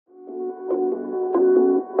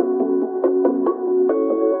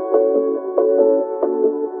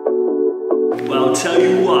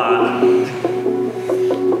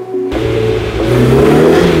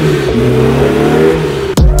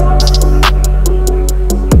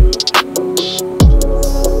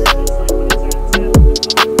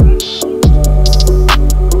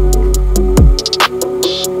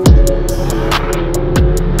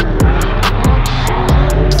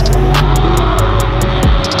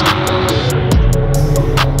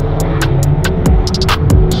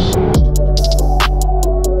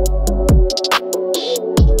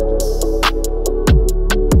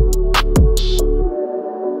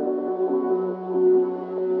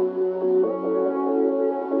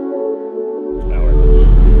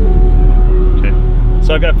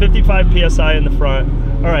So I've got 55 PSI in the front.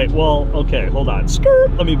 All right, well, okay, hold on.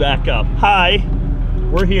 Skirt, let me back up. Hi,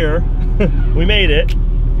 we're here. We made it.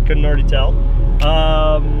 You couldn't already tell.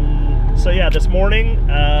 So yeah, this morning,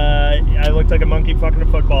 I looked like a monkey fucking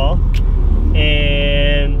a football.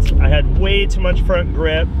 And I had way too much front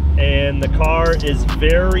grip, and the car is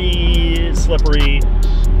very slippery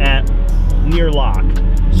at near lock.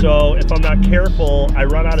 So if I'm not careful, I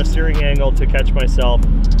run out of steering angle to catch myself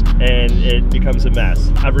and it becomes a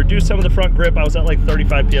mess. I've reduced some of the front grip. I was at like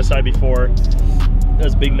 35 PSI before. That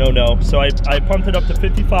was a big no-no. So I pumped it up to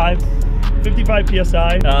 55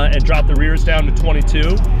 PSI and dropped the rears down to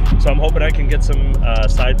 22. So I'm hoping I can get some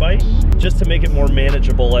side bite just to make it more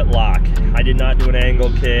manageable at lock. I did not do an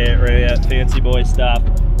angle kit or any of that fancy boy stuff.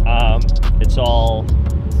 It's all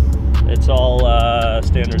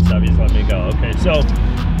standard stuff. He's letting me go. Okay, so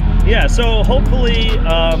yeah, so hopefully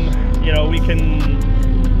you know, we can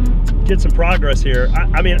get some progress here.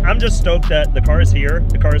 I mean, I'm just stoked that the car is here.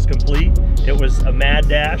 The car is complete. It was a mad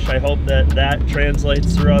dash. I hope that that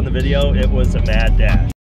translates through on the video. It was a mad dash.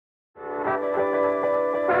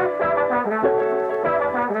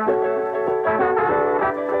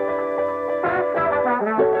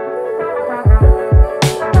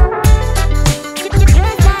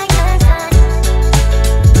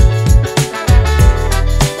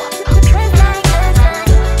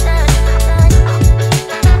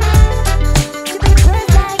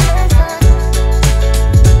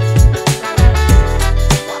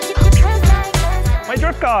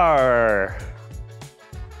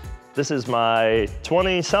 This is my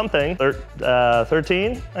 20-something,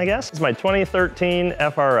 13, I guess. It's my 2013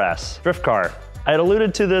 FRS drift car. I had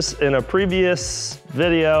alluded to this in a previous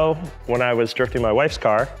video when I was drifting my wife's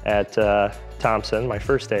car at Thompson, my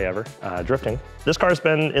first day ever drifting. This car's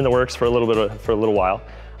been in the works for a little while.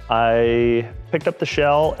 I picked up the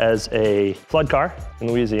shell as a flood car in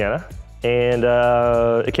Louisiana, and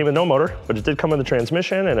it came with no motor, but it did come with a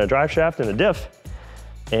transmission and a drive shaft and a diff.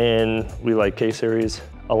 And we like K-Series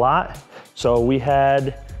a lot. So we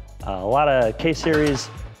had a lot of K-Series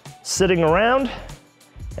sitting around,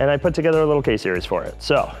 and I put together a little K-Series for it.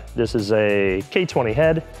 So this is a K20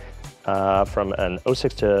 head from an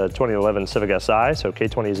 06 to 2011 Civic Si, so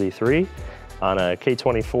K20 Z3 on a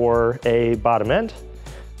K24A bottom end.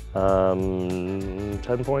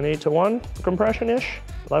 10.8 to 1 compression-ish,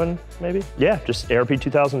 11 maybe. Yeah, just ARP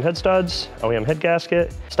 2000 head studs, OEM head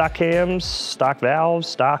gasket, stock cams, stock valves,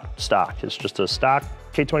 stock. It's just a stock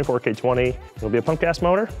K24, K20. It'll be a pump gas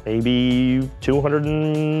motor, maybe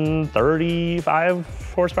 235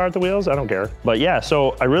 horsepower at the wheels, I don't care. But yeah,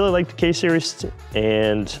 so I really like the K-Series,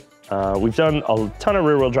 and we've done a ton of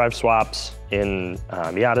rear-wheel drive swaps in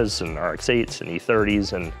Miatas and RX-8s and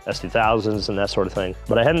E30s and S2000s and that sort of thing.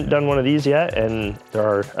 But I hadn't done one of these yet, and there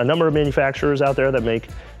are a number of manufacturers out there that make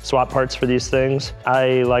swap parts for these things.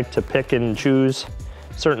 I like to pick and choose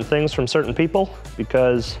certain things from certain people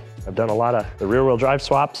because I've done a lot of the rear-wheel drive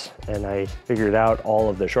swaps, and I figured out all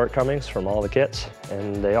of the shortcomings from all the kits,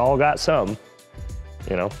 and they all got some.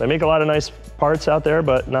 You know, they make a lot of nice parts out there,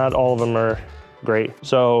 but not all of them are great.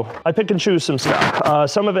 So I pick and choose some stuff.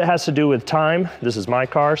 Some of it has to do with time. This is my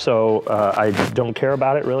car, so I don't care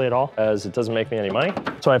about it really at all, as it doesn't make me any money.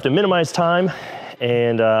 So I have to minimize time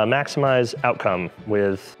and maximize outcome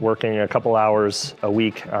with working a couple hours a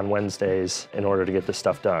week on Wednesdays in order to get this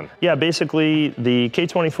stuff done. Yeah, basically the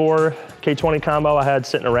K24, K20 combo I had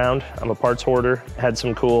sitting around. I'm a parts hoarder. Had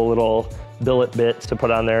some cool little billet bits to put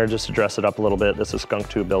on there just to dress it up a little bit. This is Skunk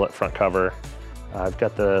 2 billet front cover. I've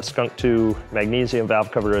got the Skunk 2 magnesium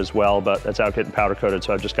valve cover as well, but that's out getting powder coated,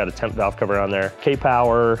 so I've just got a temp valve cover on there.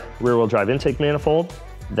 K-Power rear-wheel drive intake manifold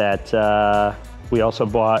that we also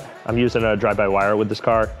bought. I'm using a drive-by-wire with this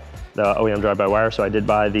car, the OEM drive-by-wire, so I did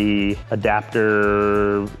buy the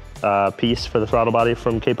adapter piece for the throttle body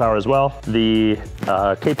from K-Power as well. The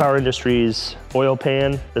K-Power Industries oil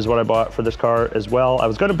pan is what I bought for this car as well. I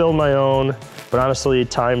was gonna build my own, but honestly,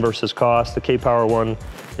 time versus cost, the K-Power one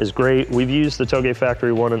is great. We've used the Toge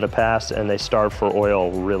Factory one in the past, and they starve for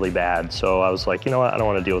oil really bad. So I was like, you know what, I don't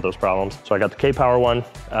wanna deal with those problems. So I got the K-Power one,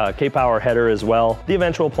 K-Power header as well. The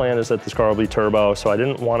eventual plan is that this car will be turbo, so I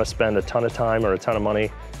didn't wanna spend a ton of time or a ton of money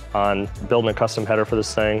on building a custom header for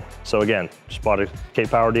this thing. So again, just bought a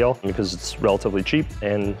K-Power deal because it's relatively cheap,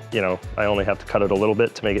 and you know, I only have to cut it a little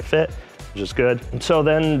bit to make it fit, which is good. So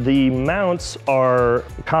then the mounts are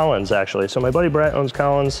Collins actually. So my buddy Brett owns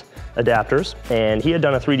Collins adapters, and he had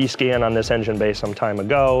done a 3D scan on this engine bay some time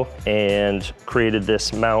ago and created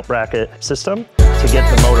this mount bracket system to get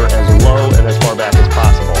the motor as low and as far back as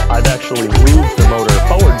possible. I've actually moved the motor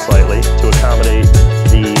forward slightly to accommodate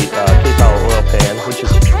the K-Power oil pan, which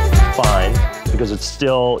is fine because it's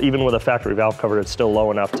still, even with a factory valve cover, it's still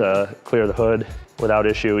low enough to clear the hood without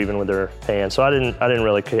issue, even with their pan. So I didn't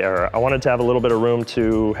really care. I wanted to have a little bit of room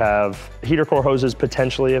to have heater core hoses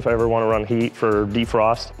potentially if I ever want to run heat for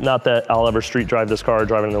defrost. Not that I'll ever street drive this car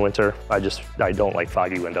driving in the winter. I don't like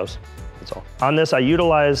foggy windows. That's all. On this, I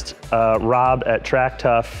utilized Rob at Track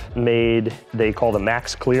Tough made, they call the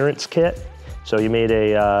max clearance kit. So he made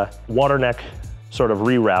a water neck sort of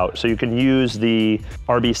reroute. So you can use the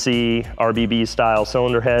RBC, RBB style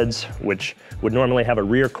cylinder heads, which would normally have a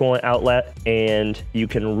rear coolant outlet, and you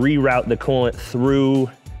can reroute the coolant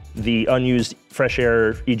through the unused fresh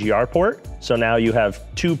air EGR port. So now you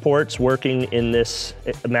have 2 ports working in this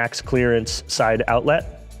max clearance side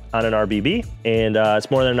outlet on an RBB, and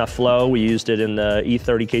it's more than enough flow. We used it in the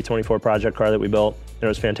E30 K24 project car that we built, and it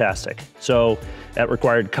was fantastic. So that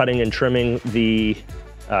required cutting and trimming the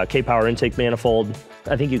K-Power intake manifold.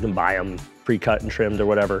 I think you can buy them pre-cut and trimmed or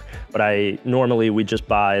whatever, but normally we just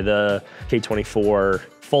buy the K24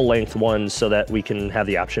 full length ones so that we can have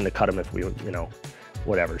the option to cut them if we,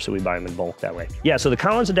 whatever. So we buy them in bulk that way. Yeah, so the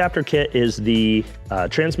Collins adapter kit is the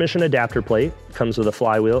transmission adapter plate. Comes with a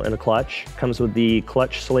flywheel and a clutch. Comes with the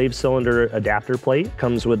clutch slave cylinder adapter plate.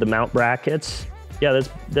 Comes with the mount brackets. Yeah,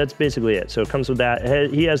 that's basically it. So it comes with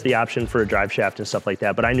that. He has the option for a drive shaft and stuff like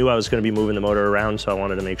that, but I knew I was gonna be moving the motor around, so I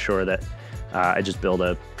wanted to make sure that I just build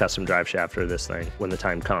a custom drive shaft for this thing when the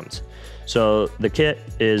time comes. So the kit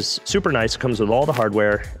is super nice. It comes with all the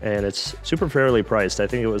hardware, and it's super fairly priced. I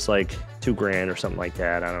think it was like $2 grand or something like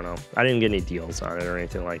that. I don't know. I didn't get any deals on it or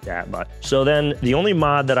anything like that. But so then the only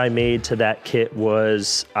mod that I made to that kit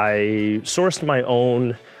was I sourced my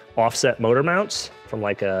own offset motor mounts from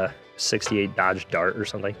like a 68 Dodge Dart or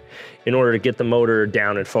something in order to get the motor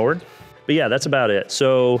down and forward. But yeah, that's about it.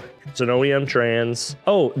 So it's an OEM trans.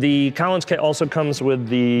 Oh, the Collins kit also comes with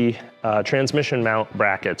the transmission mount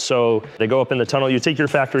brackets. So they go up in the tunnel. You take your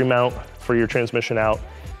factory mount for your transmission out,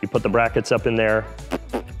 you put the brackets up in there,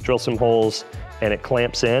 drill some holes, and it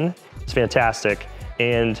clamps in. It's fantastic.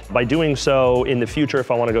 And by doing so, in the future,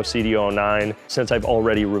 if I want to go CDO09, since I've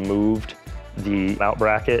already removed the mount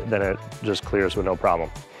bracket, then it just clears with no problem.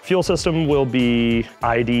 Fuel system will be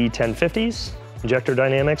ID 1050s, injector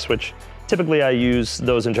dynamics, which typically I use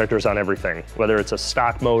those injectors on everything, whether it's a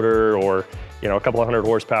stock motor or a couple of 100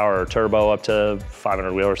 horsepower or turbo up to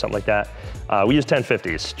 500 wheel or something like that. We use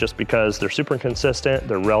 1050s just because they're super consistent,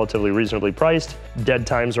 they're relatively reasonably priced, dead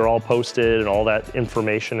times are all posted and all that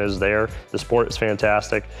information is there. The sport is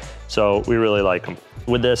fantastic, so we really like them.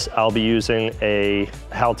 With this, I'll be using a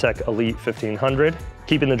Haltech Elite 1500.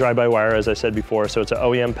 Keeping the drive-by-wire, as I said before, so it's an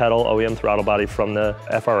OEM pedal, OEM throttle body from the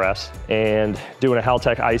FRS, and doing a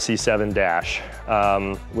Haltech IC7 dash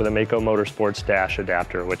with a Mako Motorsports dash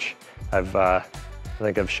adapter, which I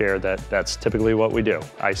think I've shared that that's typically what we do.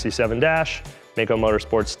 IC7 dash, Mako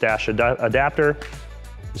Motorsports dash adapter.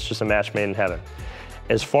 It's just a match made in heaven.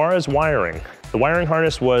 As far as wiring, the wiring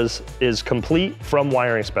harness is complete from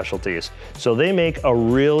Wiring Specialties. So they make a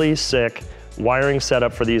really sick wiring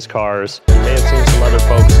setup for these cars. You may have seen some other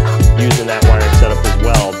folks using that wiring setup as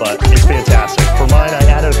well, but it's fantastic. For mine, I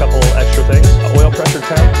added a couple extra things. Oil pressure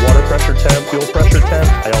temp, water pressure temp, fuel pressure temp.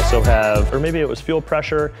 I also have, or maybe it was fuel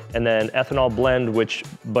pressure and then ethanol blend,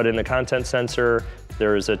 but in the content sensor,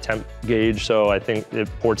 there is a temp gauge, so I think it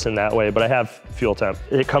ports in that way, but I have fuel temp.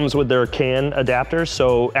 It comes with their CAN adapters,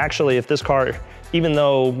 so actually if this car, even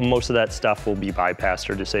though most of that stuff will be bypassed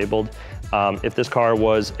or disabled, if this car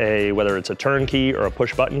was whether it's a turnkey or a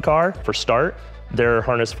push button car for start, their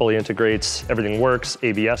harness fully integrates, everything works,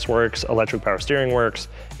 ABS works, electric power steering works.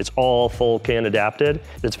 It's all full CAN adapted.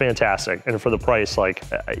 It's fantastic. And for the price,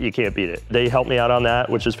 you can't beat it. They helped me out on that,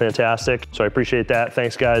 which is fantastic. So I appreciate that.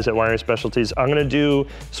 Thanks guys at Wiring Specialties. I'm gonna do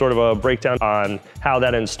sort of a breakdown on how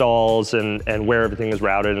that installs and where everything is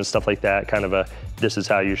routed and stuff like that. Kind of this is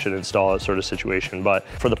how you should install it sort of situation. But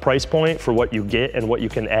for the price point, for what you get and what you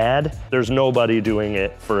can add, there's nobody doing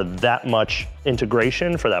it for that much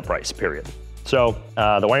integration for that price, period. So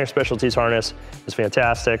the Wiring Specialties harness is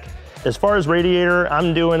fantastic. As far as radiator,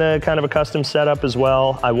 I'm doing a kind of a custom setup as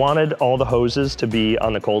well. I wanted all the hoses to be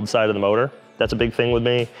on the cold side of the motor. That's a big thing with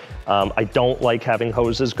me. I don't like having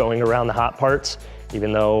hoses going around the hot parts,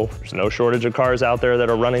 even though there's no shortage of cars out there that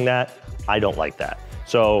are running that. I don't like that.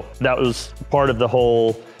 So that was part of the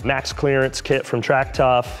whole max clearance kit from Track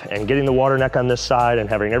Tough and getting the water neck on this side and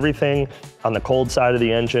having everything on the cold side of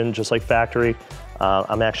the engine, just like factory.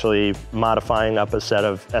 I'm actually modifying up a set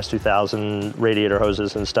of S2000 radiator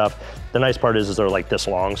hoses and stuff. The nice part is they're like this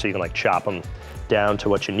long, so you can chop them down to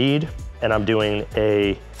what you need. And I'm doing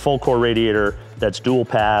a full core radiator that's dual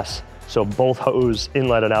pass, So both hose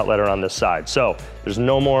inlet and outlet are on this side. So there's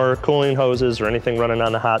no more cooling hoses or anything running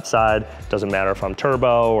on the hot side. Doesn't matter if I'm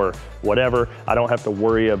turbo or whatever. I don't have to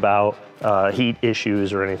worry about heat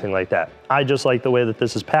issues or anything like that. I just like the way that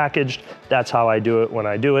this is packaged. That's how I do it when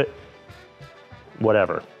I do it.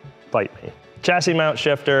 Whatever, fight me. Chassis mount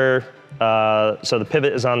shifter. So the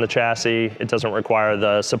pivot is on the chassis. It doesn't require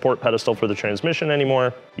the support pedestal for the transmission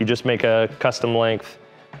anymore. You just make a custom length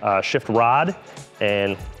shift rod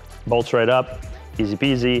and bolts right up, easy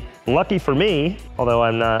peasy. Lucky for me, although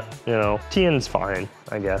I'm not, you know, TN's fine,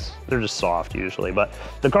 I guess. They're just soft usually, but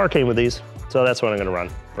the car came with these, so that's what I'm gonna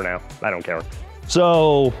run for now. I don't care.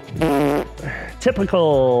 So,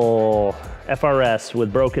 typical FRS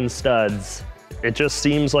with broken studs. It just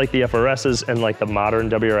seems like the FRSs and like the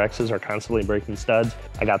modern WRXs are constantly breaking studs.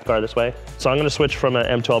 I got the car this way. So I'm gonna switch from an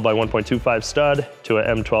M12 by 1.25 stud to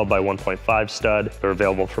an M12 by 1.5 stud. They're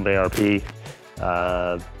available from ARP.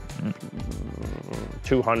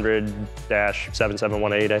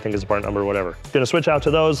 200-7718, I think is the part number, whatever. Gonna switch out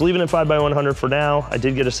to those, leaving it 5x100 for now. I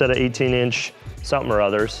did get a set of 18-inch something or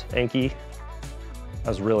others, Enki. I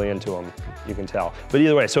was really into them, you can tell. But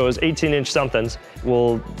either way, so it was 18-inch somethings.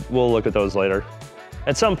 We'll look at those later.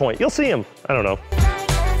 At some point, you'll see them, I don't know.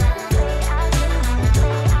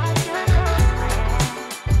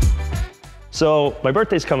 So my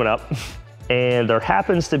birthday's coming up, and there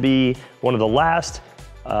happens to be one of the last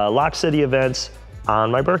Lock City events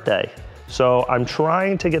on my birthday. So I'm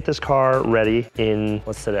trying to get this car ready in,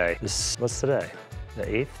 what's today? What's today? The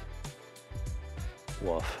 8th?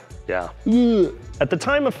 Woof. Yeah. At the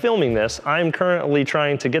time of filming this, I'm currently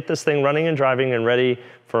trying to get this thing running and driving and ready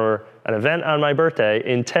for an event on my birthday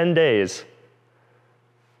in 10 days.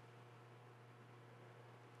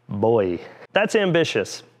 Boy, that's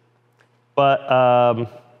ambitious. But I'm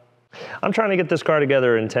trying to get this car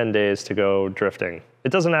together in 10 days to go drifting.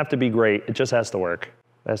 It doesn't have to be great, it just has to work.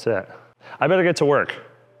 That's it. I better get to work.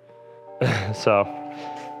 So.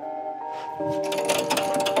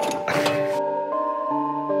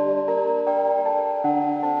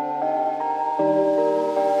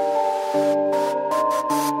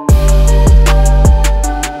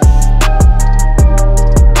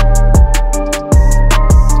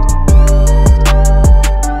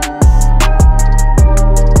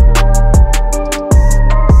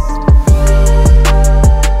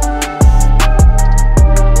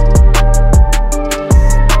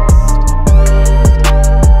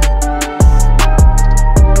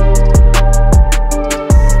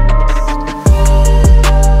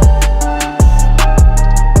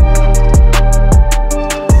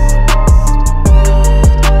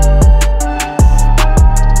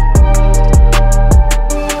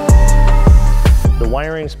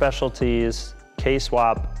 Wiring Specialties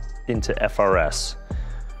K-swap into FRS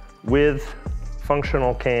with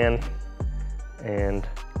functional can and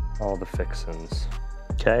all the fixins.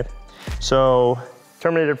 Okay, so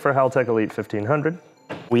terminated for Haltech Elite 1500.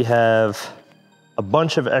 We have a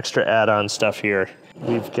bunch of extra add-on stuff here.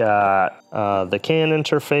 We've got the can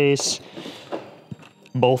interface,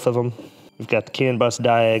 both of them. We've got the CAN bus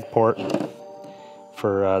diag port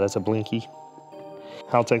for, that's a blinky.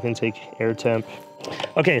 Haltech intake air temp.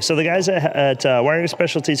 Okay, so the guys at Wiring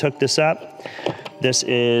Specialties hooked this up. This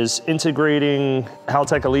is integrating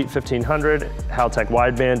Haltech Elite 1500, Haltech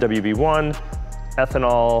wideband WB1,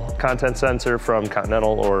 ethanol content sensor from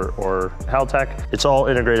Continental or Haltech. It's all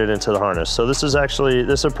integrated into the harness. So this is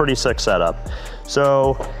a pretty sick setup.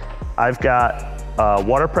 So I've got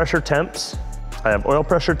water pressure temps. I have oil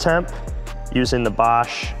pressure temp using the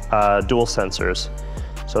Bosch dual sensors.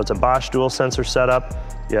 So it's a Bosch dual sensor setup.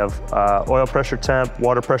 You have oil pressure temp,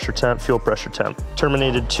 water pressure temp, fuel pressure temp.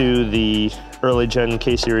 Terminated to the early gen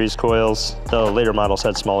K-series coils. The later models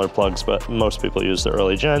had smaller plugs, but most people use the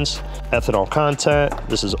early gens. Ethanol content,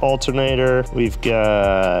 this is alternator. We've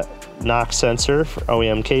got NOx sensor for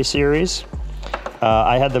OEM K-series.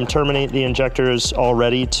 I had them terminate the injectors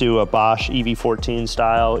already to a Bosch EV14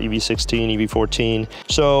 style, EV16, EV14.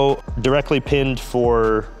 So directly pinned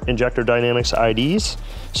for injector dynamics IDs.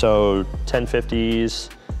 So 1050s,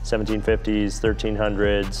 1750s,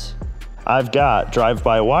 1300s. I've got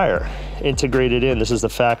drive-by-wire integrated in. This is the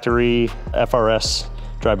factory FRS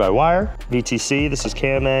drive-by-wire. VTC, this is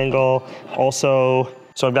cam angle. Also,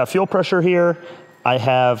 so I've got fuel pressure here. I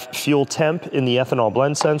have fuel temp in the ethanol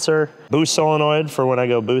blend sensor. Boost solenoid for when I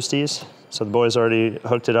go boosties. So the boys already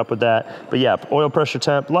hooked it up with that. But yeah, oil pressure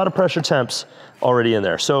temp, a lot of pressure temps already in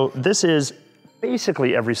there. So this is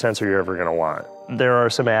basically every sensor you're ever gonna want. There are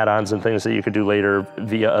some add-ons and things that you could do later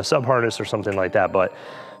via a sub-harness or something like that, but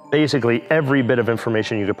basically every bit of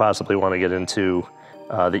information you could possibly want to get into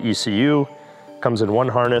the ECU Comes in one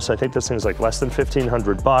harness. I think this thing's like less than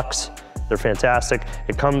 1,500 bucks. They're fantastic.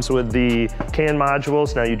 It comes with the can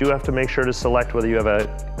modules. Now you do have to make sure to select whether you have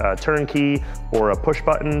a turnkey or a push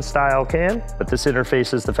button style can, but this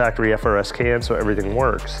interfaces the factory FRS can, so everything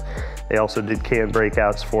works. They also did can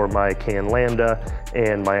breakouts for my can Lambda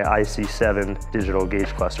and my IC7 digital gauge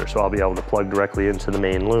cluster, so I'll be able to plug directly into the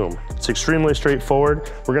main loom. It's extremely straightforward.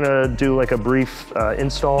 We're gonna do like a brief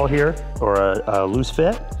install here, or a loose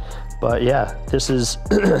fit. But yeah, this is,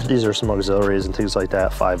 these are some auxiliaries and things like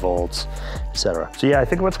that, 5 volts, etc. So yeah, I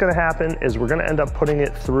think what's gonna happen is we're gonna end up putting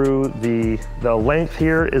it through the length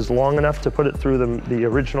here is long enough to put it through the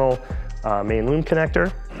original main loom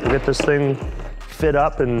connector. We'll get this thing fit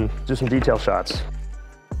up and do some detail shots.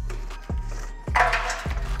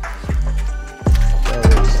 So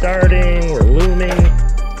we're starting, we're looming.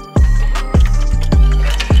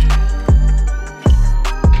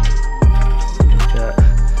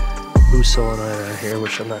 Solenoid right here,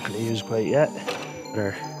 which I'm not going to use quite yet.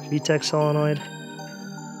 Our VTEC solenoid.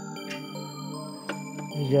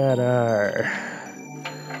 We got our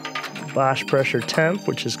Bosch pressure temp,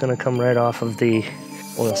 which is going to come right off of the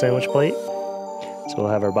oil sandwich plate. So we'll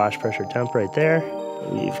have our Bosch pressure temp right there.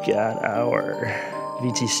 We've got our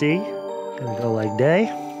VTC, going to go like day.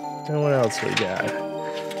 And what else we got?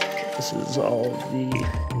 This is all of the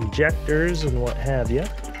injectors and what have you.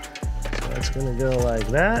 So that's going to go like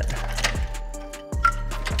that.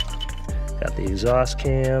 Got the exhaust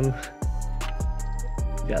cam,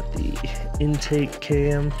 got the intake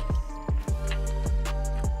cam,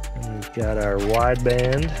 and we've got our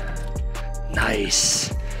wideband.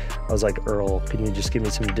 Nice. I was like, Earl, can you just give me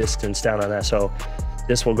some distance down on that? So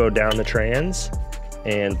this will go down the trans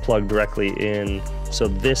and plug directly in. So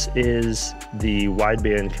this is the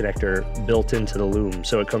wideband connector built into the loom.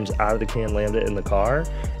 So it comes out of the can Lambda in the car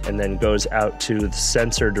and then goes out to the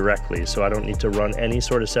sensor directly. So I don't need to run any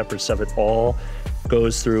sort of separate stuff. It all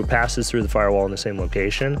goes through, passes through the firewall in the same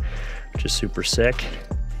location, which is super sick.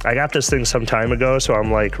 I got this thing some time ago, so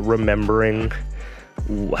I'm like remembering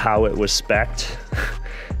how it was spec'd.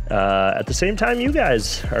 At the same time you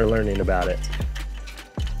guys are learning about it,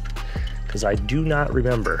 because I do not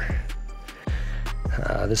remember.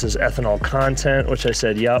 This is ethanol content, which I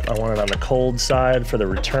said, yep, I want it on the cold side for the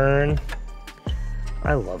return.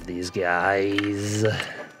 I love these guys.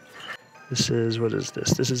 This is, what is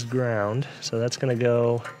this? This is ground. So that's gonna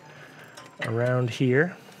go around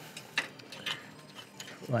here,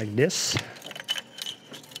 like this.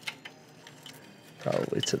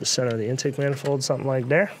 Probably to the center of the intake manifold, something like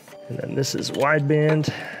there. And then this is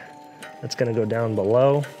wideband. That's gonna go down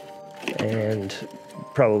below and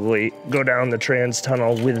probably go down the trans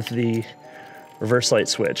tunnel with the reverse light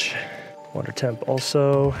switch. Water temp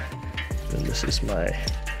also. And this is my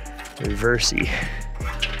reversey.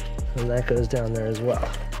 And that goes down there as well.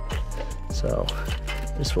 So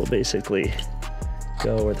this will basically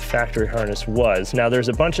go where the factory harness was. Now there's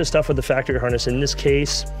a bunch of stuff with the factory harness. In this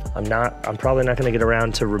case, I'm probably not gonna get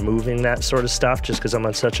around to removing that sort of stuff just because I'm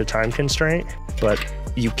on such a time constraint, but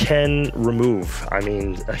you can remove, I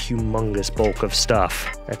mean, a humongous bulk of stuff.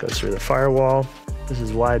 That goes through the firewall. This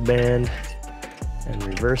is wideband and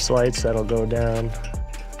reverse lights. That'll go down,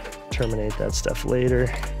 terminate that stuff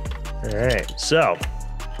later. All right, so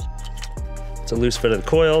it's a loose fit of the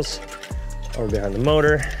coils over behind the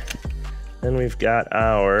motor. Then we've got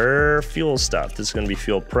our fuel stuff. This is gonna be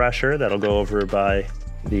fuel pressure. That'll go over by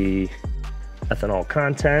the ethanol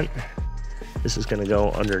content. This is gonna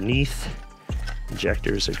go underneath.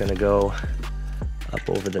 Injectors are gonna go up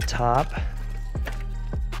over the top.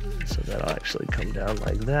 So that'll actually come down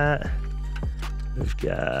like that. We've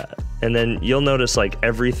got, and then you'll notice like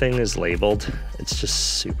everything is labeled. It's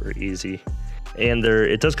just super easy. And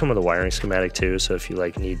it does come with a wiring schematic too. So if you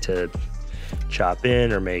like need to chop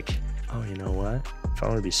in or make, oh, you know what? If I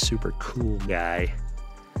want to be super cool guy,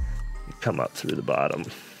 you come up through the bottom.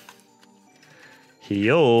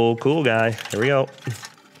 Yo, cool guy. Here we go.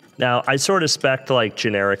 Now, I sort of spec'd like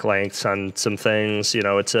generic lengths on some things. You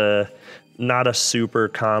know, it's not a super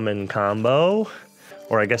common combo,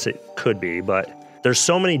 or I guess it could be, but there's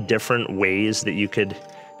so many different ways that you could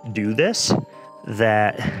do this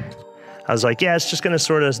that I was like, yeah, it's just gonna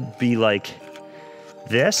sort of be like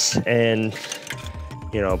this and,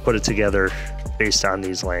 you know, put it together based on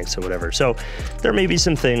these lengths or whatever. So there may be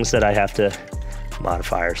some things that I have to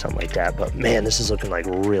modify or something like that, but man, this is looking like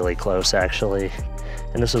really close actually.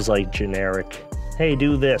 And this was like generic, hey,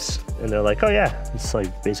 do this. And they're like, oh yeah, it's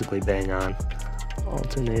like basically bang on.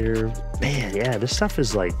 Alternator, man, yeah, this stuff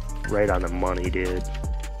is like right on the money, dude.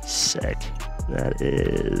 Sick. That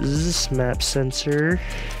is map sensor.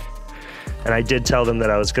 And I did tell them that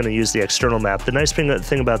I was gonna use the external map. The nice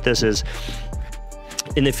thing about this is,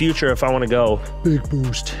 in the future, if I wanna go big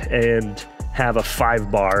boost and have a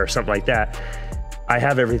 5-bar or something like that, I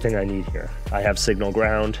have everything I need here. I have signal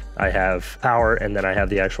ground, I have power, and then I have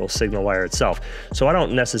the actual signal wire itself. So I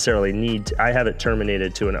don't necessarily need, I have it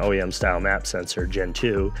terminated to an OEM style map sensor, Gen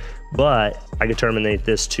 2, but I could terminate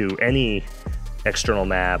this to any external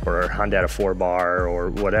map or Honda 4-bar or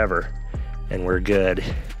whatever, and we're good.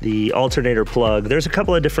 The alternator plug, there's a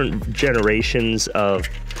couple of different generations of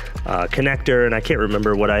connector, and I can't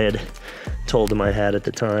remember what I had told them I had at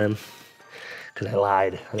the time. Because I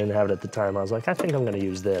lied, I didn't have it at the time. I was like, I think I'm gonna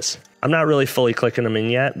use this. I'm not really fully clicking them in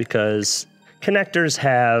yet because connectors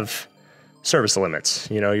have service limits.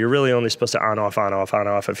 You know, you're really only supposed to on, off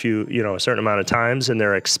a few, a certain amount of times, and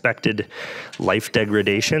their expected life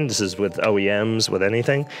degradation. This is with OEMs, with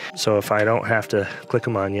anything. So if I don't have to click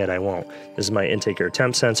them on yet, I won't. This is my intake air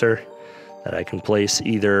temp sensor that I can place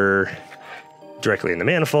either directly in the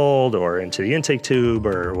manifold or into the intake tube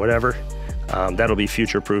or whatever. That'll be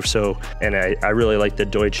future-proof. So, and I really like the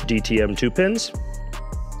Deutsch DTM 2 pins.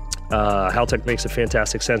 Haltech makes a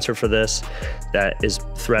fantastic sensor for this that is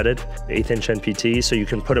threaded, 1/8" NPT, so you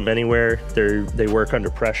can put them anywhere. They work under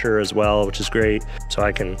pressure as well, which is great. So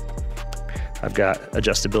I've got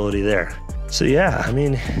adjustability there. So yeah, I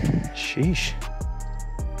mean, sheesh.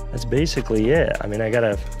 That's basically it. I mean, I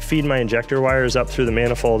gotta feed my injector wires up through the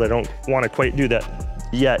manifold. I don't wanna quite do that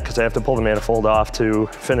yet because I have to pull the manifold off to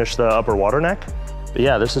finish the upper water neck. But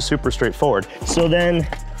yeah, this is super straightforward. So then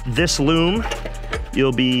this loom,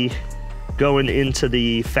 you'll be going into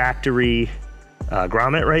the factory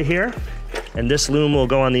grommet right here. And this loom will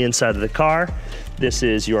go on the inside of the car. This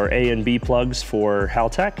is your A and B plugs for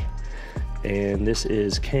Haltech. And this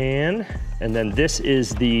is CAN. And then this is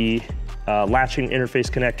the latching interface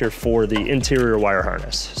connector for the interior wire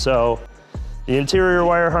harness. So the interior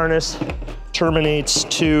wire harness terminates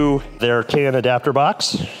to their CAN adapter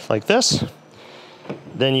box like this.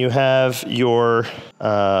 Then you have your,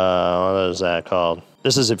 what is that called?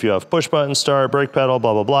 This is if you have push button, start, brake pedal,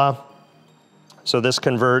 blah, blah, blah. So this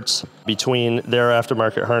converts between their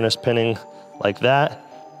aftermarket harness pinning like that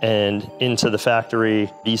and into the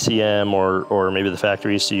factory BCM or maybe the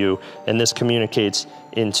factory ECU, and this communicates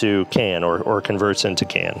into CAN or converts into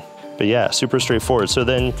CAN. But yeah, super straightforward. So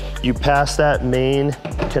then you pass that main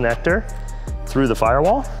connector through the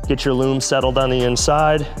firewall, get your loom settled on the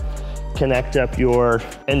inside, connect up your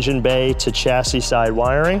engine bay to chassis side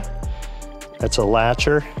wiring. That's a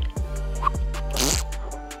latcher.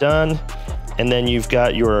 Done. And then you've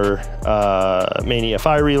got your main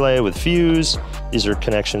EFI relay with fuse. These are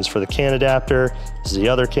connections for the CAN adapter. This is the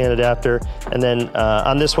other CAN adapter. And then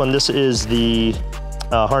on this one, this is the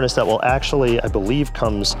harness that will actually, I believe,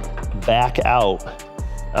 comes back out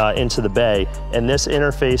into the bay. And this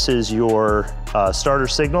interfaces your starter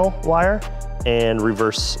signal wire and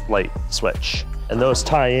reverse light switch. And those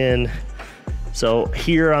tie in. So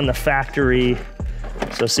here on the factory,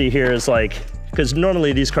 so see here is like, because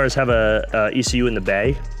normally these cars have a ECU in the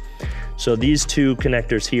bay. So these two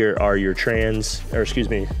connectors here are your this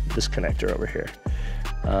connector over here.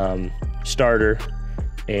 Starter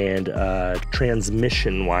and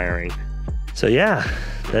transmission wiring. So yeah,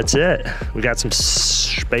 that's it. We got some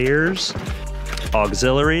spares,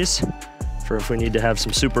 auxiliaries for if we need to have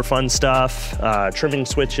some super fun stuff, trimming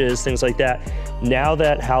switches, things like that. Now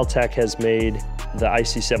that Haltech has made the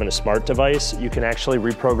IC7 a smart device, you can actually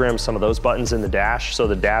reprogram some of those buttons in the dash, so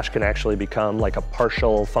the dash can actually become like a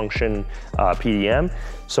partial function PDM.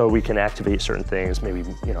 So we can activate certain things, maybe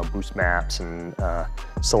boost maps and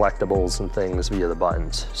selectables and things via the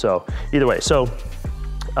buttons. So either way, so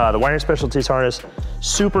the Wiring Specialties harness,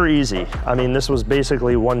 super easy. I mean, this was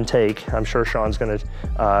basically one take. I'm sure Sean's gonna,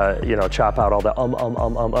 chop out all the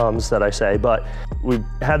ums that I say, but we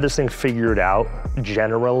had this thing figured out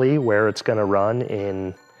generally where it's gonna run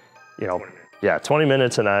in, 20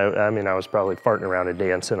 minutes, and I was probably farting around and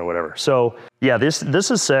dancing or whatever. So yeah, this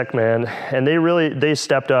is sick, man. And they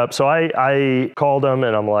stepped up. So I called them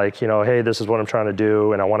and I'm like, hey, this is what I'm trying to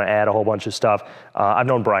do, and I want to add a whole bunch of stuff. I've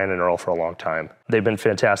known Brian and Earl for a long time. They've been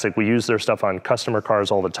fantastic. We use their stuff on customer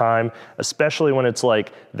cars all the time, especially when it's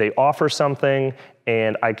like they offer something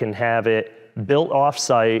and I can have it built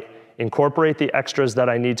off-site, incorporate the extras that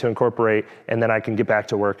I need to incorporate, and then I can get back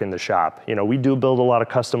to work in the shop. We do build a lot of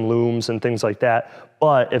custom looms and things like that,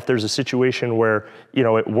 but if there's a situation where,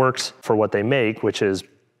 it works for what they make, which is,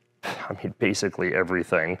 basically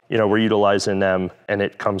everything, we're utilizing them and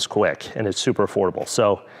it comes quick and it's super affordable.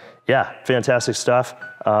 So yeah, fantastic stuff.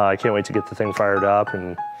 I can't wait to get the thing fired up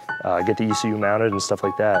and get the ECU mounted and stuff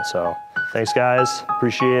like that. So Thanks guys,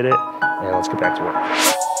 appreciate it, and let's get back to work.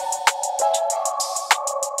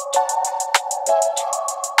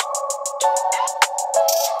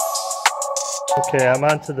 Okay, I'm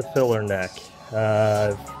onto the filler neck.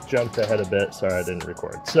 I've jumped ahead a bit, sorry I didn't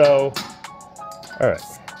record. So, all right.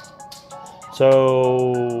 So,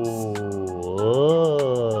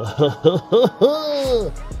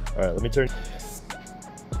 all right, let me turn.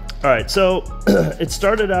 All right, so it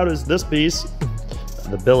started out as this piece,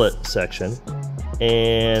 the billet section,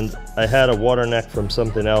 and I had a water neck from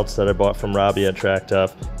something else that I bought from Robbie at Track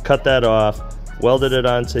Tough. Cut that off, welded it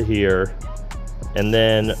onto here, and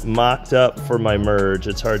then mocked up for my merge.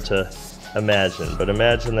 It's hard to imagine, but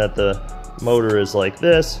imagine that the motor is like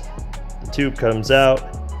this, the tube comes out,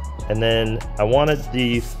 and then I wanted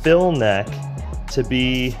the fill neck to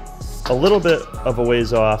be a little bit of a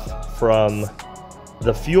ways off from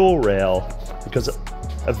the fuel rail, because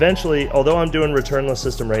eventually, although I'm doing returnless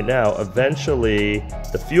system right now, eventually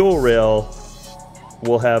the fuel rail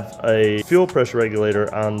will have a fuel pressure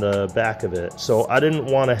regulator on the back of it. So I didn't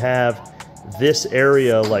want to have this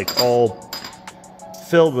area like all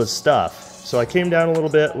filled with stuff. So I came down a little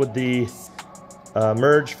bit with the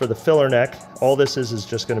merge for the filler neck. All this is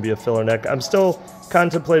just going to be a filler neck. I'm still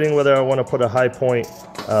contemplating whether I want to put a high point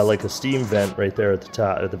like a steam vent right there at the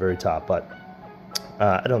top, at the very top, but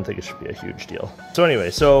I don't think it should be a huge deal. So anyway,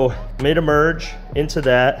 so made a merge into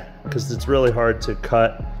that because it's really hard to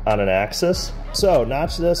cut on an axis. So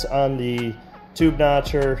notch this on the tube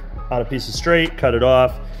notcher on a piece of straight, cut it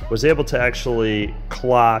off, was able to actually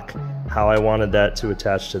clock how I wanted that to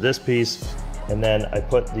attach to this piece. And then I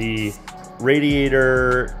put the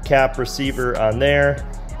radiator cap receiver on there.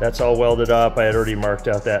 That's all welded up. I had already marked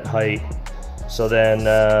out that height. So then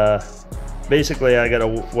basically I gotta,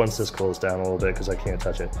 once this cools down a little bit because I can't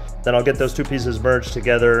touch it, then I'll get those two pieces merged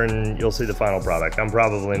together and you'll see the final product. I'm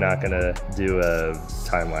probably not gonna do a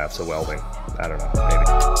time lapse of welding. I don't know, maybe.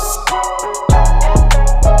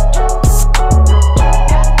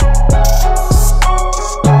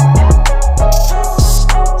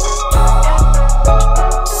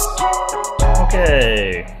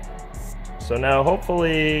 Okay, so now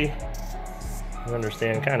hopefully you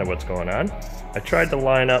understand kind of what's going on. I tried to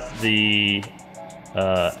line up the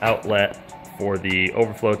outlet for the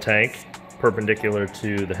overflow tank perpendicular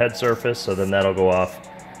to the head surface, so then that'll go off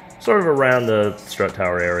sort of around the strut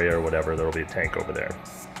tower area or whatever. There'll be a tank over there.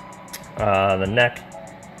 The neck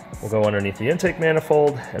will go underneath the intake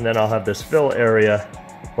manifold, and then I'll have this fill area.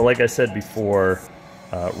 But like I said before,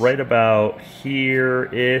 right about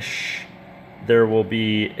here-ish, there will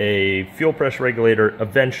be a fuel pressure regulator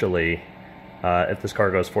eventually if this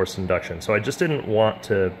car goes forced induction. So I just didn't want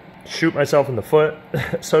to shoot myself in the foot,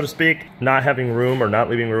 so to speak, not having room or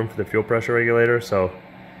not leaving room for the fuel pressure regulator. So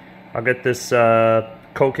I'll get this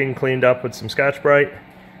coking cleaned up with some Scotch-Brite,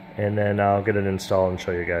 and then I'll get it installed and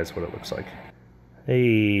show you guys what it looks like.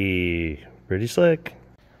 Hey, pretty slick.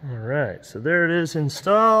 All right, so there it is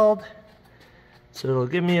installed. So it'll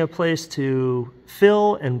give me a place to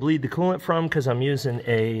fill and bleed the coolant from because I'm using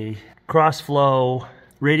a cross-flow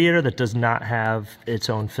radiator that does not have its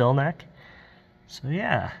own fill neck. So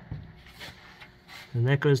yeah, and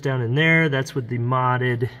that goes down in there. That's with the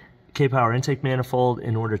modded K-Power intake manifold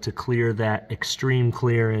in order to clear that extreme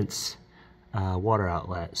clearance water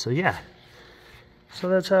outlet. So yeah, so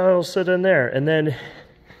that's how it'll sit in there. And then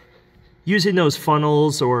using those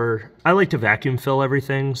funnels, or I like to vacuum fill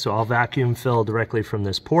everything, so I'll vacuum fill directly from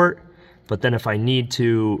this port. But then if I need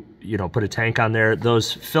to, you know, put a tank on there,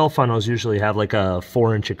 those fill funnels usually have like a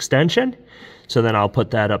 4-inch extension. So then I'll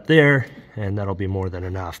put that up there and that'll be more than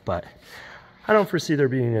enough. But I don't foresee there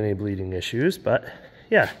being any bleeding issues, but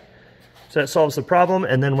yeah. So that solves the problem.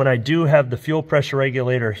 And then when I do have the fuel pressure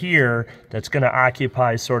regulator here, that's gonna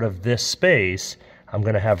occupy sort of this space, I'm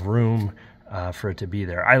gonna have room for it to be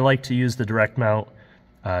there. I like to use the direct mount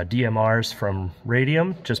DMRs from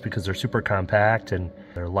Radium just because they're super compact and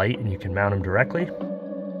they're light and you can mount them directly.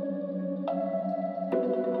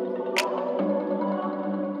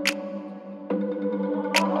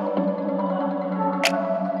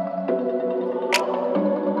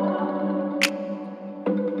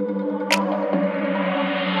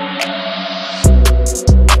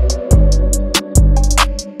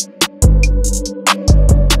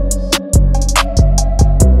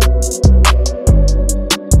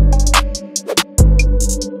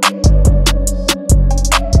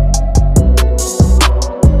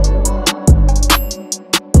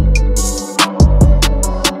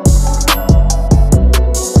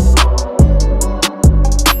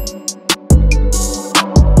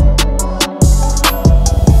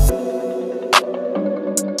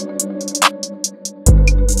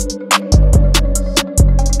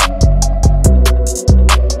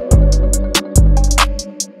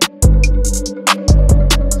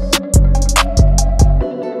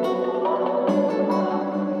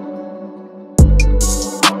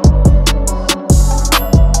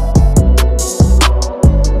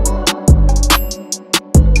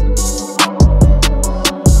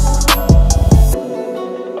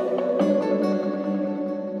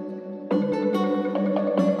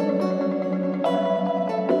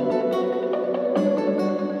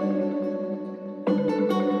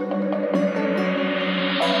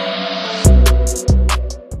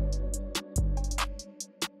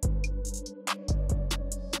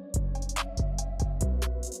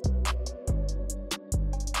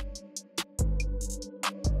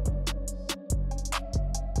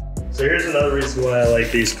 So here's another reason why I like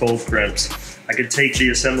these cold crimps. I could take the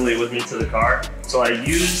assembly with me to the car. So I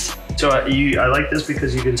like this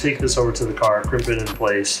because you can take this over to the car, crimp it in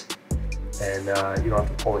place, and you don't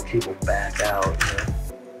have to pull the cable back out. You know?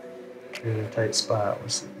 You're in a tight spot.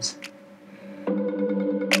 What's this?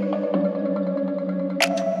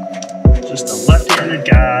 Just a left-handed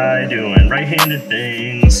guy doing right-handed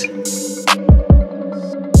things.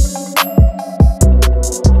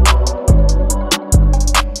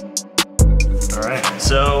 All right,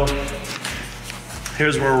 so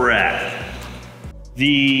here's where we're at.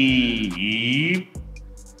 The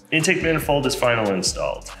intake manifold is final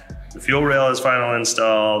installed. The fuel rail is final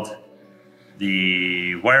installed.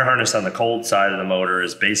 The wire harness on the cold side of the motor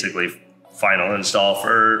is basically final install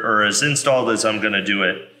or as installed as I'm gonna do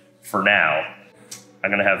it for now. I'm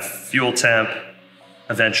gonna have fuel temp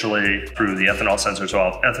eventually through the ethanol sensor. So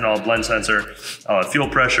I'll have ethanol blend sensor, I'll have fuel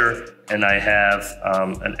pressure, and I have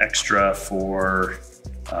an extra for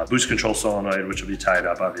boost control solenoid, which will be tied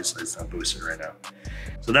up. Obviously it's not boosted right now.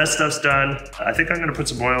 So that stuff's done. I think I'm gonna put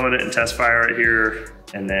some oil in it and test fire it here.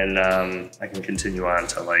 And then I can continue on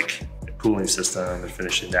to like the cooling system and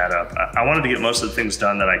finishing that up. I wanted to get most of the things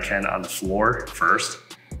done that I can on the floor first,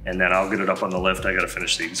 and then I'll get it up on the lift. I gotta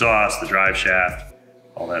finish the exhaust, the drive shaft,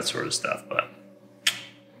 all that sort of stuff, but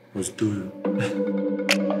let's do it.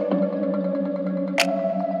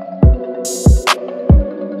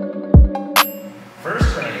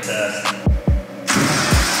 First crank test.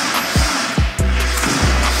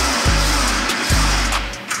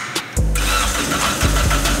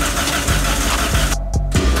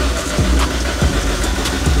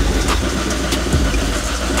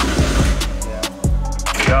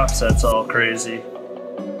 The offset's all crazy.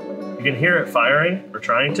 You can hear it firing, or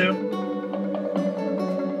trying to.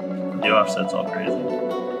 The offset's all crazy.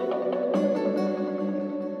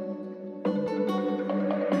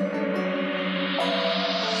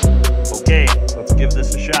 Okay, let's give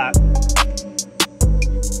this a shot.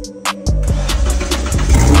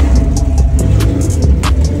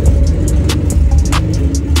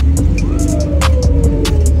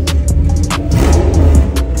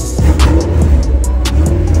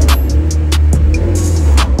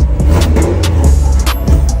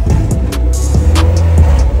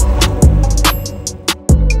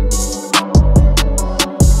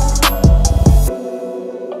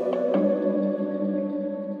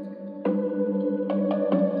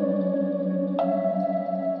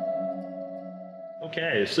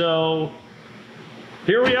 Okay, so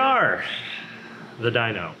here we are, the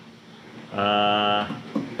dyno.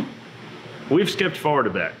 We've skipped forward a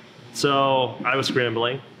bit. So I was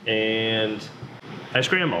scrambling and I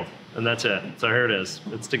scrambled, and that's it. So here it is,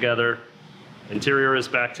 it's together. Interior is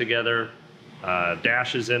back together,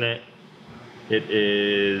 dash is in it. It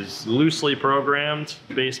is loosely programmed,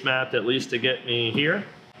 base mapped at least to get me here.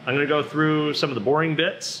 I'm gonna go through some of the boring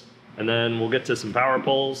bits and then we'll get to some power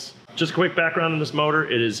pulls. Just a quick background on this motor.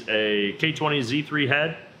 It is a K20 Z3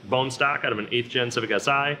 head, bone stock out of an 8th gen Civic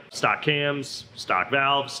Si. Stock cams, stock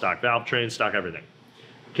valve train, stock everything.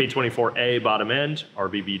 K24A bottom end,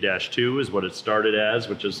 RBB-2 is what it started as,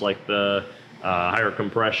 which is like the higher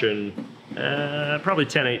compression, probably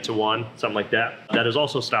 10-8-1, something like that. That is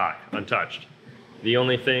also stock, untouched. The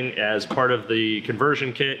only thing, as part of the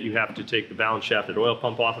conversion kit, you have to take the balance shafted oil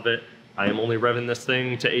pump off of it. I am only revving this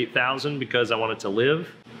thing to 8,000 because I want it to live.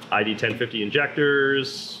 ID 1050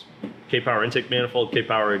 injectors, K-Power intake manifold,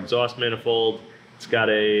 K-Power exhaust manifold. It's got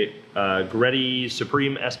a Greddy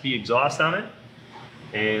Supreme SP exhaust on it.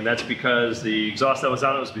 And that's because the exhaust that was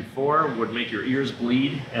on it before would make your ears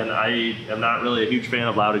bleed. And I am not really a huge fan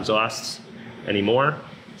of loud exhausts anymore.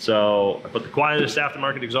 So I put the quietest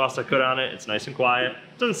aftermarket exhaust I could on it. It's nice and quiet.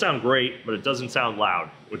 It doesn't sound great, but it doesn't sound loud,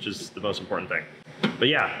 which is the most important thing. But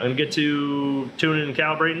yeah, I'm gonna get to tuning and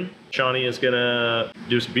calibrating. Shawnee is gonna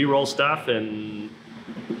do some B-roll stuff, and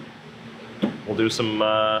we'll do some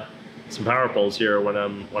power pulls here when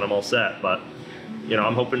I'm all set. But you know,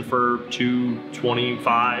 I'm hoping for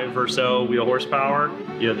 225 or so wheel horsepower.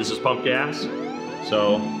 You know, this is pump gas,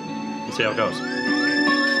 so let's see how it goes.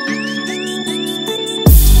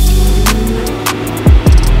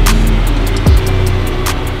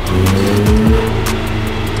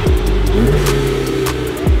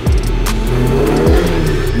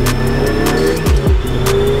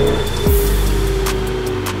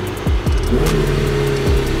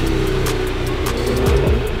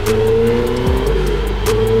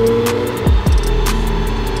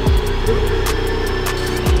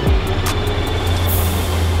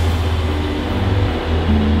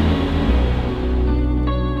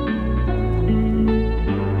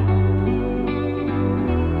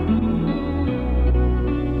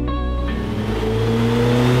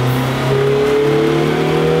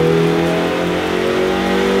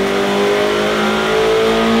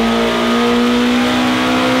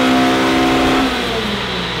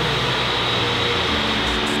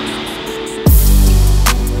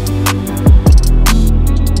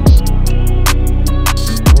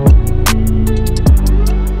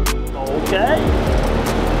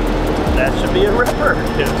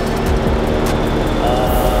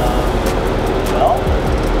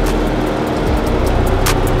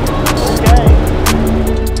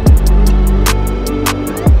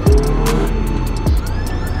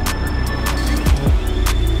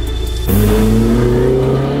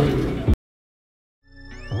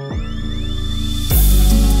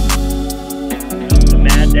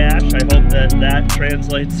 mad dash. I hope that that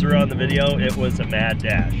translates through on the video. It was a mad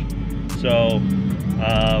dash. So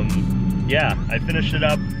yeah, I finished it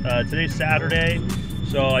up, today's Saturday,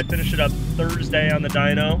 so I finished it up Thursday on the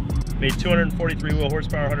dyno. Made 243 wheel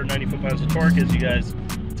horsepower, 190 foot-pounds of torque, as you guys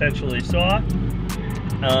potentially saw.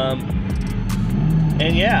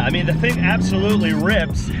 And yeah, I mean, the thing absolutely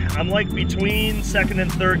rips. I'm like between second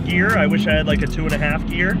and third gear. I wish I had like a 2.5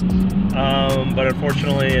 gear, but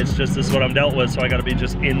unfortunately, it's just, this is what I'm dealt with, so I gotta be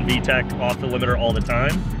just in VTEC off the limiter all the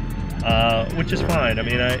time. Which is fine. I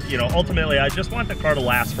mean, you know, ultimately, I just want the car to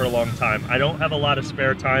last for a long time. I don't have a lot of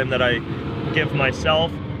spare time that I give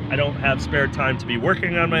myself. I don't have spare time to be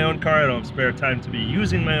working on my own car. I don't have spare time to be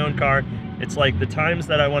using my own car. It's like the times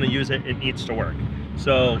that I want to use it, it needs to work.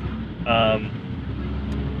 So,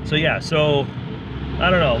 yeah, so I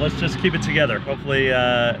don't know. Let's just keep it together. Hopefully,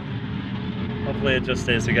 hopefully it just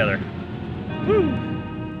stays together. Woo!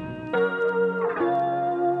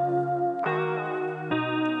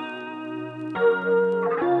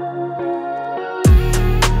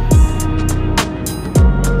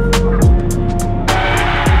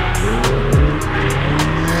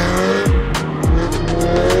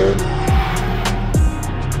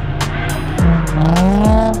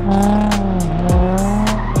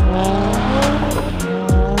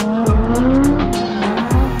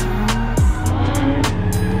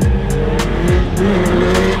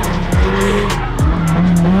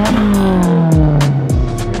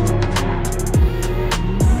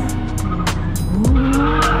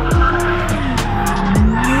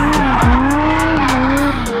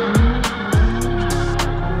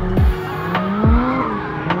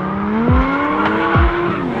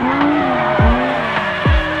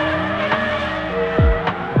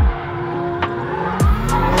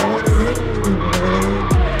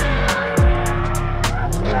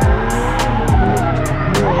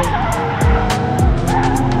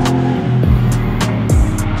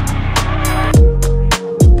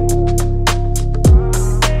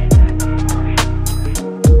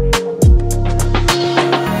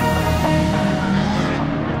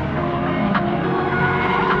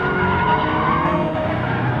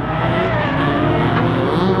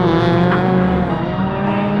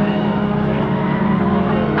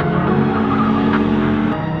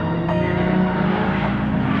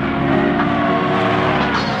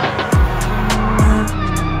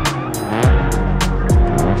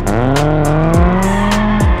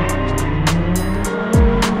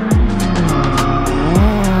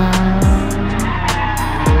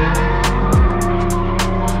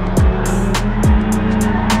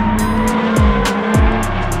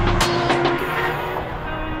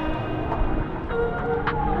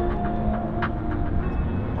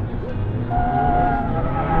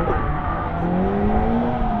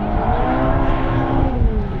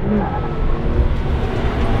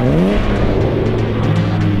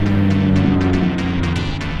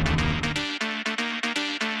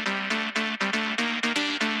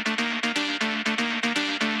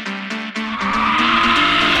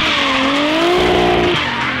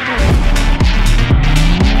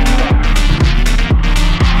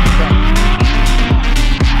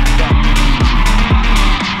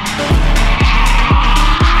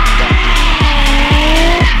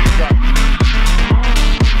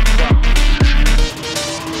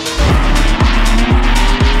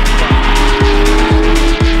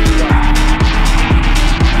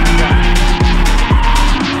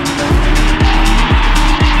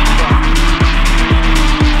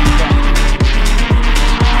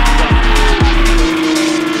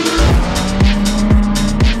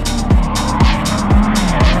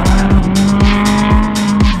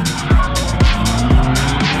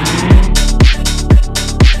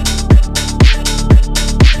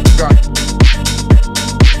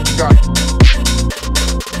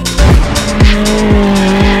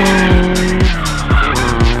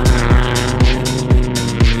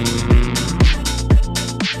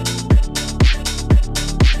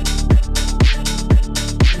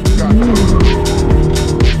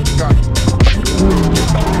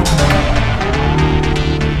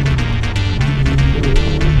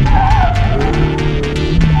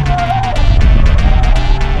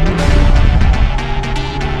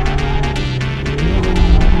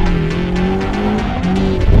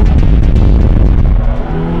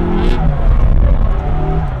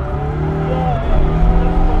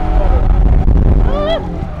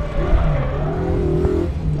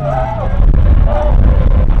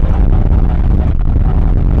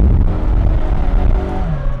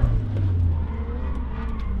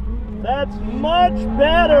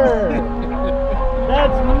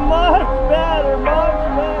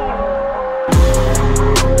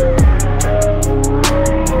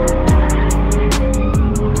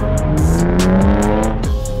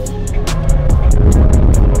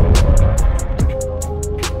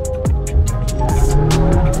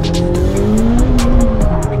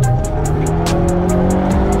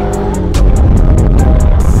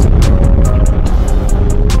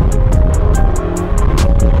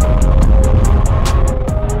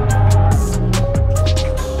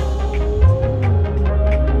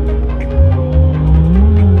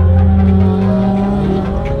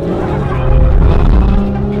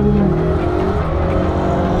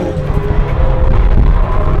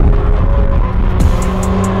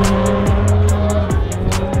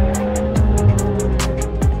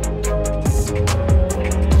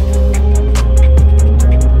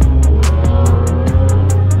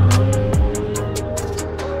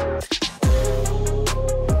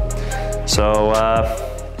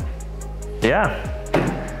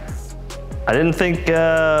 yeah, I didn't think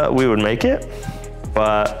we would make it,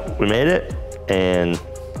 but we made it, and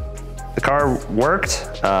the car worked.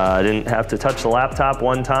 I didn't have to touch the laptop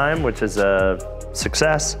one time, which is a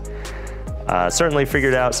success. Certainly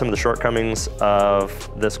figured out some of the shortcomings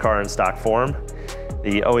of this car in stock form.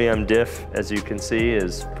 The OEM diff, as you can see,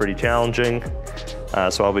 is pretty challenging.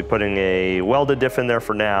 So I'll be putting a welded diff in there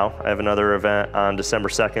for now. I have another event on December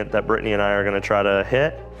 2nd that Brittany and I are gonna try to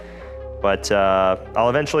hit. But I'll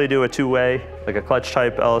eventually do a two-way, like a clutch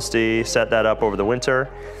type LSD, set that up over the winter.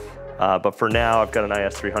 But for now, I've got an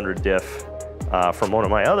IS300 diff from one of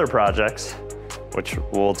my other projects, which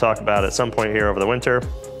we'll talk about at some point here over the winter,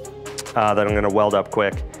 that I'm gonna weld up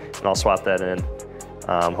quick, and I'll swap that in.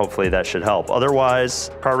 Hopefully that should help.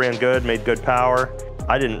 Otherwise, car ran good, made good power.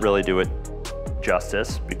 I didn't really do it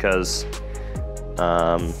justice because,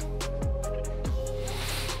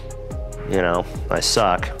 you know, I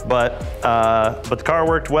suck. But the car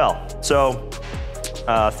worked well. So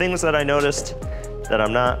things that I noticed that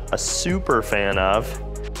I'm not a super fan of,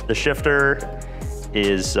 the shifter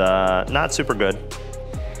is not super good.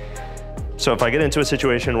 So if I get into a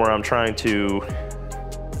situation where I'm trying to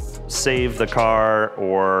save the car,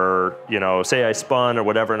 or, you know, say I spun or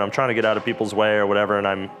whatever, and I'm trying to get out of people's way or whatever, and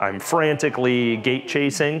I'm frantically gate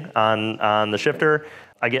chasing on the shifter,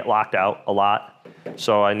 I get locked out a lot.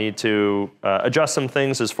 So I need to adjust some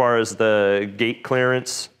things as far as the gate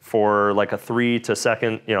clearance for like a third to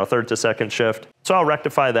second shift. So I'll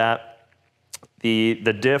rectify that. The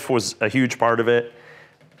diff was a huge part of it.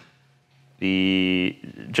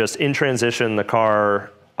 Just in transition, the car,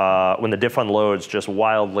 when the diff unloads, just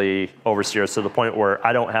wildly oversteers to the point where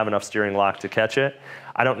I don't have enough steering lock to catch it.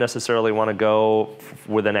 I don't necessarily want to go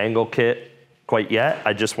with an angle kit quite yet.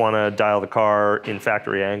 I just want to dial the car in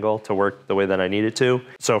factory angle to work the way that I need it to.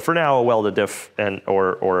 So for now, a welded diff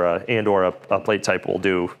or a plate type will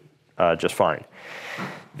do just fine.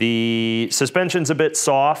 The suspension's a bit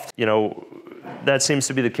soft. You know, that seems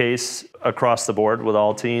to be the case across the board with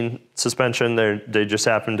all teen suspension. They just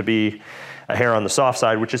happen to be a hair on the soft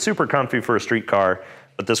side, which is super comfy for a street car.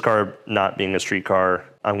 But this car not being a street car,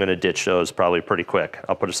 I'm gonna ditch those probably pretty quick.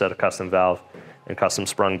 I'll put a set of custom valve and custom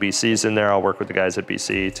sprung BCs in there. I'll work with the guys at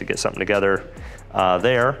BC to get something together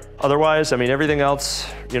there. Otherwise, I mean, everything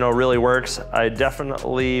else, you know, really works. I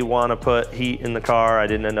definitely wanna put heat in the car. I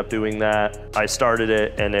didn't end up doing that. I started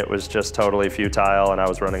it and it was just totally futile and I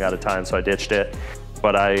was running out of time, so I ditched it.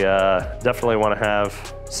 But I definitely wanna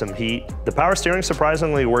have some heat. The power steering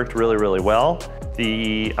surprisingly worked really, really well.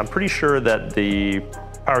 I'm pretty sure that the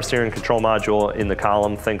power steering control module in the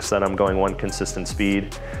column thinks that I'm going one consistent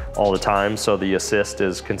speed all the time, so the assist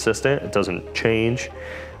is consistent, it doesn't change.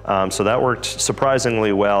 So that worked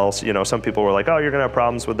surprisingly well. So, you know, some people were like, oh, you're gonna have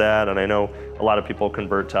problems with that, and I know a lot of people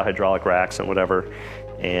convert to hydraulic racks and whatever,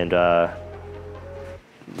 and I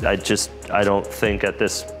don't think at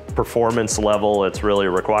this performance level it's really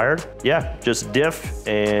required. Yeah, just diff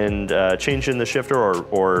and changing the shifter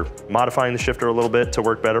or modifying the shifter a little bit to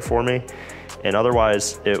work better for me. And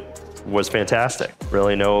otherwise, it was fantastic.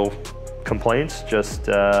 Really no complaints, just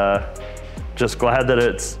glad that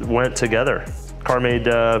it went together. Car made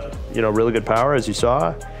you know, really good power, as you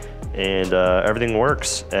saw, and everything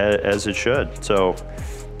works as it should. So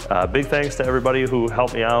big thanks to everybody who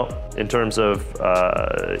helped me out in terms of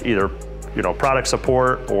either, you know, product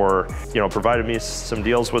support or, you know, provided me some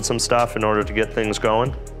deals with some stuff in order to get things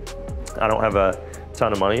going. I don't have a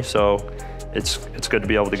ton of money, so it's good to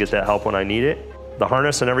be able to get that help when I need it. The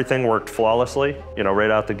harness and everything worked flawlessly, you know,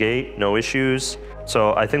 right out the gate, no issues.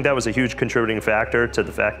 So I think that was a huge contributing factor to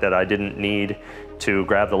the fact that I didn't need to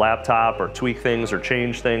grab the laptop or tweak things or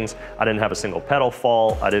change things. I didn't have a single pedal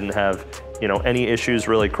fault. I didn't have, you know, any issues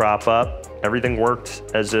really crop up. Everything worked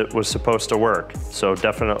as it was supposed to work. So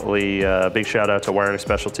definitely a big shout out to Wiring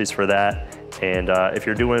Specialties for that. And if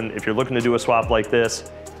you're looking to do a swap like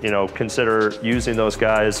this, you know, consider using those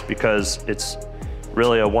guys because it's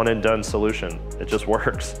really a one and done solution. It just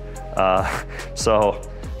works.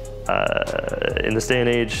 In this day and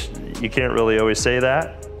age, you can't really always say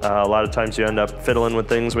that. A lot of times you end up fiddling with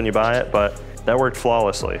things when you buy it, but that worked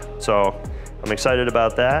flawlessly. So I'm excited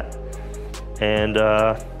about that. And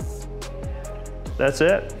that's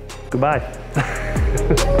it. Goodbye.